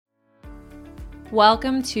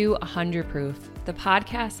Welcome to 100 Proof, the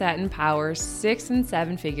podcast that empowers 6- and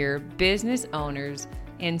 7-figure business owners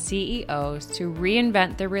and CEOs to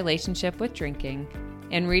reinvent their relationship with drinking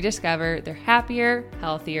and rediscover their happier,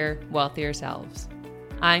 healthier, wealthier selves.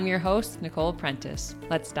 I'm your host, Nicole Prentice.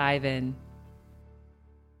 Let's dive in.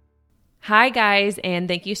 Hi, guys, and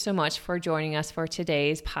thank you so much for joining us for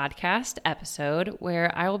today's podcast episode,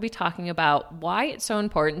 where I will be talking about why it's so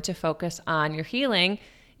important to focus on your healing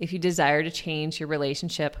if you desire to change your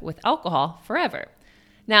relationship with alcohol forever.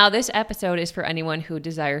 Now, this episode is for anyone who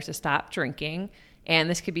desires to stop drinking, and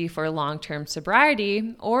this could be for long-term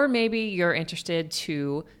sobriety, or maybe you're interested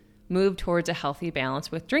to move towards a healthy balance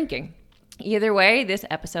with drinking. Either way, this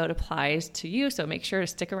episode applies to you, so make sure to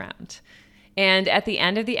stick around. And at the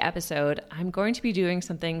end of the episode, I'm going to be doing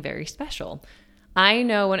something very special. I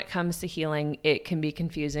know when it comes to healing, it can be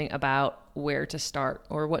confusing about where to start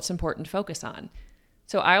or what's important to focus on.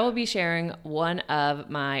 So I will be sharing one of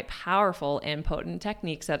my powerful and potent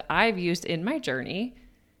techniques that I've used in my journey.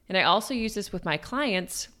 And I also use this with my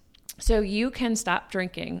clients so you can stop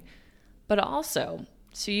drinking, but also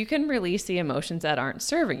so you can release the emotions that aren't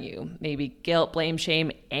serving you, maybe guilt, blame,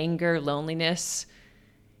 shame, anger, loneliness,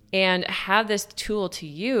 and have this tool to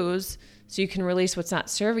use so you can release what's not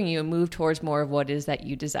serving you and move towards more of what it is that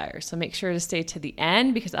you desire. So make sure to stay to the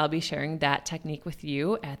end because I'll be sharing that technique with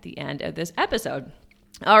you at the end of this episode.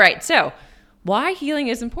 All right, so why healing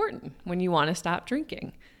is important when you want to stop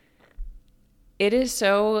drinking. It is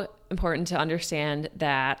so important to understand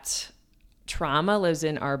that trauma lives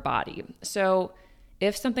in our body. So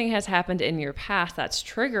if something has happened in your past that's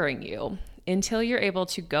triggering you, until you're able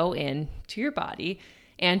to go in to your body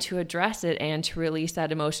and to address it and to release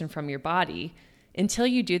that emotion from your body, until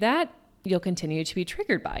you do that, you'll continue to be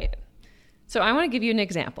triggered by it. So I want to give you an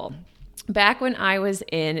example. Back when I was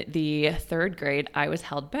in the 3rd grade, I was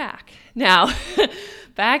held back. Now,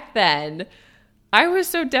 back then, I was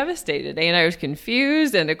so devastated and I was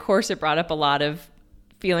confused. And of course, it brought up a lot of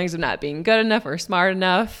feelings of not being good enough or smart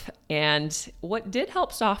enough. And what did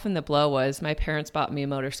help soften the blow was my parents bought me a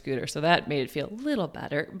motor scooter. So that made it feel a little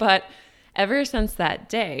better. But ever since that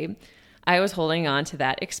day, I was holding on to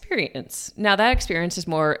that experience. Now, that experience is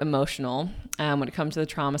more emotional when it comes to the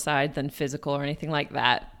trauma side than physical or anything like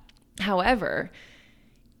that. However,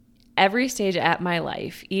 every stage at my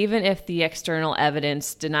life, even if the external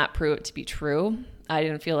evidence did not prove it to be true, I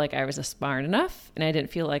didn't feel like I was smart enough and I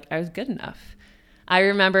didn't feel like I was good enough. I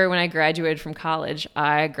remember when I graduated from college,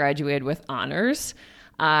 I graduated with honors.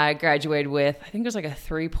 I graduated with, I think it was like a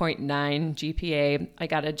 3.9 GPA. I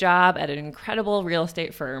got a job at an incredible real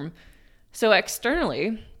estate firm. So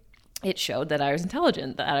externally, it showed that I was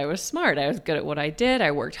intelligent, that I was smart. I was good at what I did.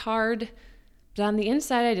 I worked hard. But on the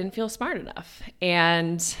inside, I didn't feel smart enough.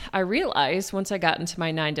 And I realized once I got into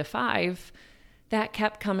my 9-to-5, that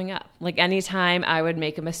kept coming up. Like anytime I would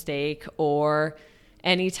make a mistake or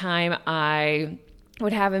anytime I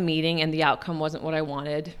would have a meeting and the outcome wasn't what I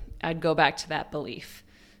wanted, I'd go back to that belief.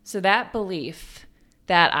 So that belief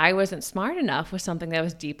that I wasn't smart enough was something that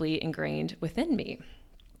was deeply ingrained within me.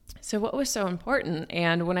 So what was so important,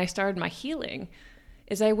 and when I started my healing,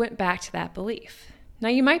 is I went back to that belief. Now,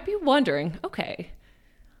 you might be wondering, okay,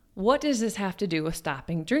 what does this have to do with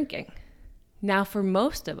stopping drinking? Now, for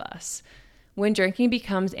most of us, when drinking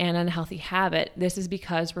becomes an unhealthy habit, this is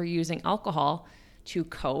because we're using alcohol to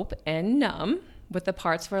cope and numb with the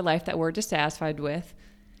parts of our life that we're dissatisfied with,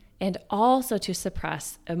 and also to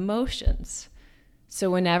suppress emotions. So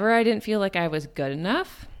whenever I didn't feel like I was good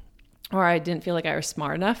enough, or I didn't feel like I was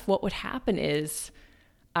smart enough, what would happen is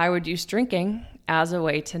I would use drinking as a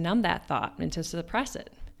way to numb that thought and to suppress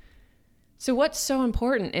it. So what's so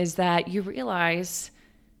important is that you realize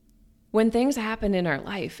when things happen in our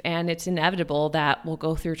life and it's inevitable that we'll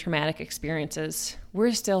go through traumatic experiences,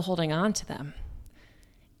 we're still holding on to them.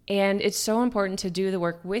 And it's so important to do the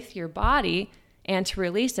work with your body and to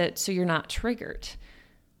release it so you're not triggered.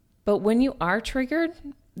 But when you are triggered,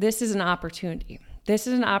 this is an opportunity. This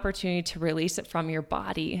is an opportunity to release it from your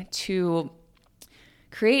body, to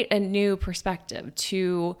create a new perspective,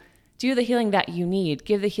 to do the healing that you need,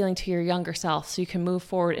 give the healing to your younger self so you can move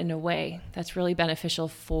forward in a way that's really beneficial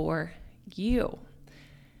for you.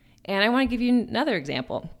 And I want to give you another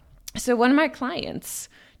example. So one of my clients,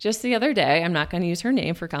 just the other day, I'm not going to use her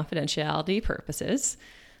name for confidentiality purposes,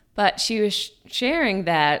 but she was sharing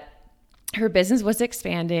that her business was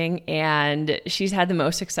expanding and she's had the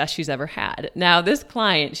most success she's ever had. Now, this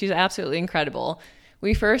client, she's absolutely incredible.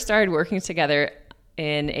 We first started working together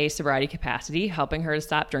in a sobriety capacity, helping her to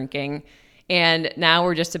stop drinking. And now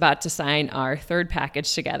we're just about to sign our 3rd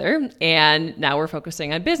package together. And now we're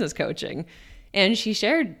focusing on business coaching. And she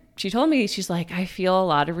shared she told me, she's like, I feel a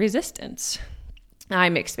lot of resistance.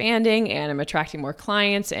 I'm expanding and I'm attracting more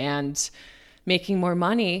clients and making more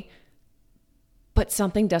money, but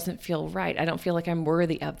something doesn't feel right. I don't feel like I'm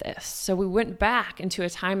worthy of this. So we went back into a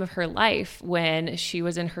time of her life when she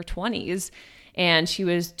was in her 20s and she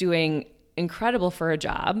was doing incredible for a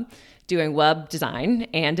job, doing web design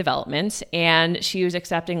and development, and she was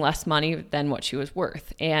accepting less money than what she was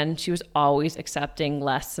worth. And she was always accepting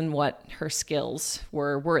less than what her skills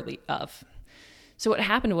were worthy of. So what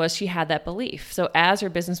happened was she had that belief. So as her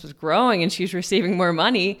business was growing and she was receiving more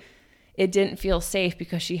money, it didn't feel safe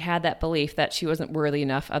because she had that belief that she wasn't worthy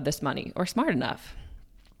enough of this money or smart enough.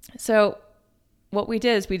 So what we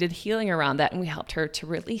did is we did healing around that, and we helped her to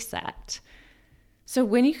release that. So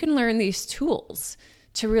when you can learn these tools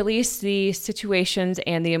to release the situations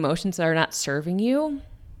and the emotions that are not serving you,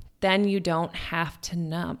 then you don't have to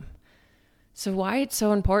numb. So why it's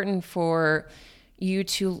so important for you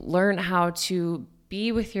to learn how to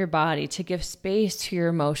be with your body, to give space to your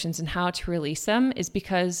emotions and how to release them, is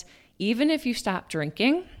because even if you stop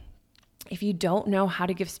drinking, if you don't know how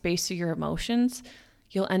to give space to your emotions,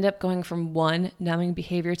 you'll end up going from one numbing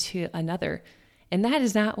behavior to another. And that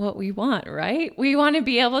is not what we want, right? We want to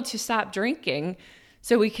be able to stop drinking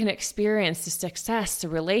so we can experience the success, the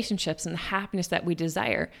relationships, and the happiness that we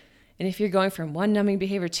desire. And if you're going from one numbing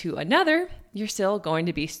behavior to another, you're still going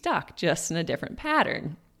to be stuck, just in a different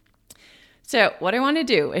pattern. So what I want to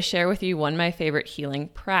do is share with you one of my favorite healing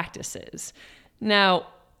practices. Now,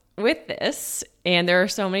 with this, and there are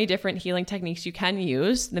so many different healing techniques you can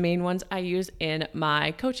use, the main ones I use in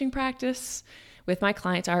my coaching practice with my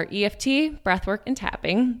clients are EFT, breathwork, and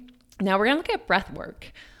tapping. Now we're going to look at breathwork.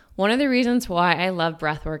 One of the reasons why I love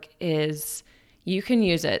breathwork is you can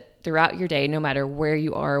use it throughout your day no matter where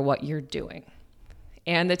you are or what you're doing.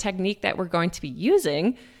 And the technique that we're going to be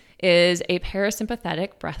using is a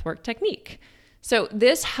parasympathetic breathwork technique. So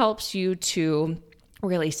this helps you to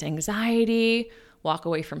release anxiety, walk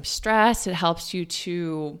away from stress. It helps you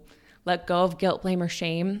to let go of guilt, blame, or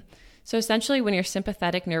shame. So essentially, when your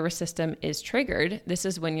sympathetic nervous system is triggered, this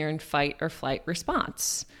is when you're in fight or flight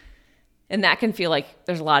response. And that can feel like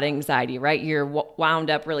there's a lot of anxiety, right? You're wound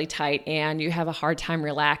up really tight and you have a hard time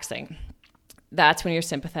relaxing. That's when your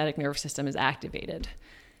sympathetic nervous system is activated.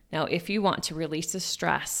 Now, if you want to release the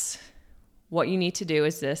stress, what you need to do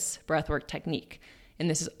is this breathwork technique. And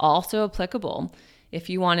this is also applicable if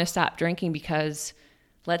you want to stop drinking, because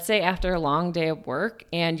let's say after a long day of work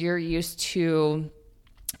and you're used to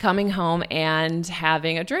coming home and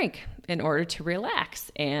having a drink in order to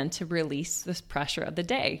relax and to release this pressure of the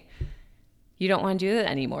day. You don't want to do that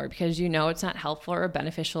anymore because you know it's not helpful or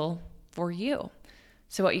beneficial for you.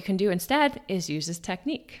 So what you can do instead is use this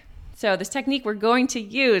technique. So this technique we're going to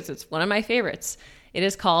use, it's one of my favorites. It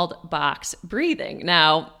is called box breathing.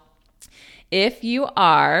 Now, if you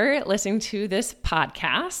are listening to this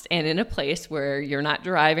podcast and in a place where you're not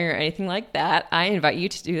driving or anything like that, I invite you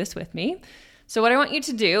to do this with me. So what I want you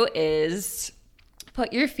to do is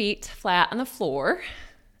put your feet flat on the floor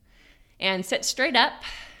and sit straight up.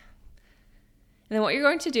 And then what you're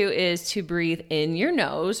going to do is to breathe in your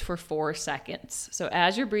nose for 4 seconds. So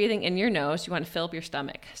as you're breathing in your nose, you want to fill up your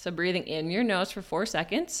stomach. So breathing in your nose for 4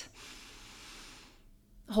 seconds,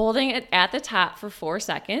 holding it at the top for 4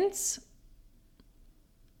 seconds,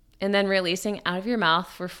 and then releasing out of your mouth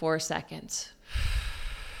for 4 seconds.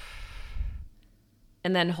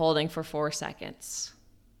 And then holding for 4 seconds.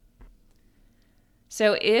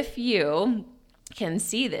 So if you can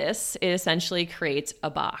see this, it essentially creates a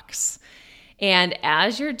box. And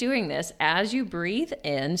as you're doing this, as you breathe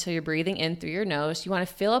in, so you're breathing in through your nose, you want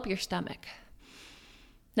to fill up your stomach.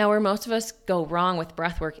 Now, where most of us go wrong with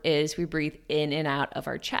breath work is we breathe in and out of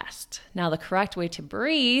our chest. Now, the correct way to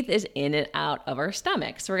breathe is in and out of our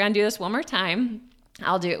stomach. So we're going to do this one more time.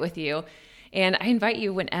 I'll do it with you. And I invite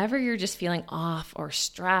you, whenever you're just feeling off or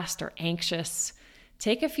stressed or anxious,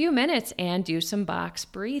 take a few minutes and do some box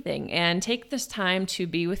breathing. And take this time to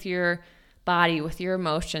be with your body, with your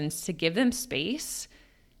emotions, to give them space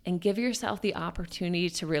and give yourself the opportunity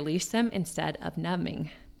to release them instead of numbing.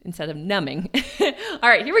 All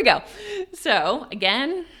right, here we go. So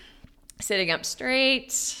again, sitting up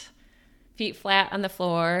straight, feet flat on the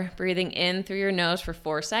floor, breathing in through your nose for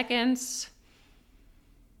 4 seconds,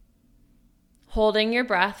 holding your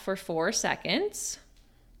breath for 4 seconds,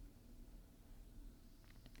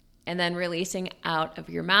 and then releasing out of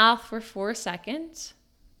your mouth for 4 seconds,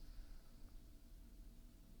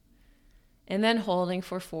 and then holding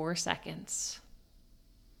for 4 seconds.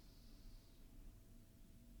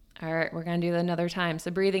 All right, we're going to do that another time.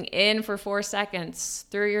 So breathing in for 4 seconds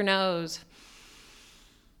through your nose,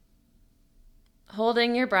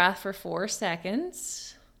 holding your breath for 4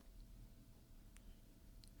 seconds,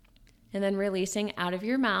 and then releasing out of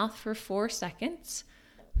your mouth for 4 seconds,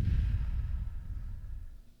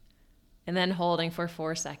 and then holding for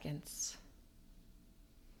 4 seconds.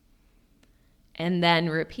 And then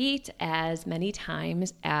repeat as many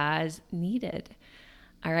times as needed.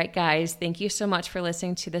 All right, guys, thank you so much for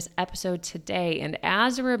listening to this episode today. And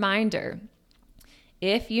as a reminder,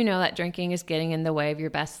 if you know that drinking is getting in the way of your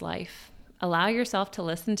best life, allow yourself to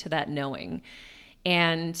listen to that knowing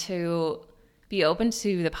and to be open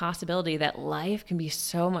to the possibility that life can be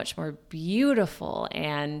so much more beautiful,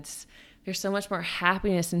 and there's so much more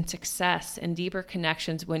happiness and success and deeper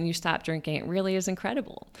connections when you stop drinking. It really is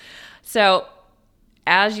incredible. So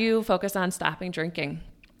as you focus on stopping drinking,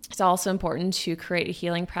 it's also important to create a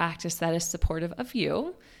healing practice that is supportive of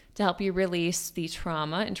you to help you release the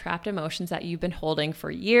trauma and trapped emotions that you've been holding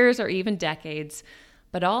for years or even decades,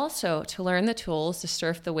 but also to learn the tools to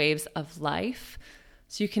surf the waves of life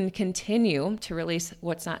so you can continue to release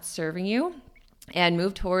what's not serving you and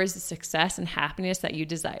move towards the success and happiness that you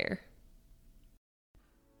desire.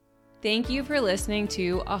 Thank you for listening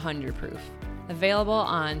to 100 Proof, available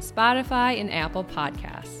on Spotify and Apple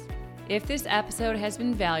Podcasts. If this episode has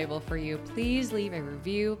been valuable for you, please leave a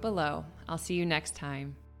review below. I'll see you next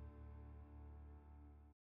time.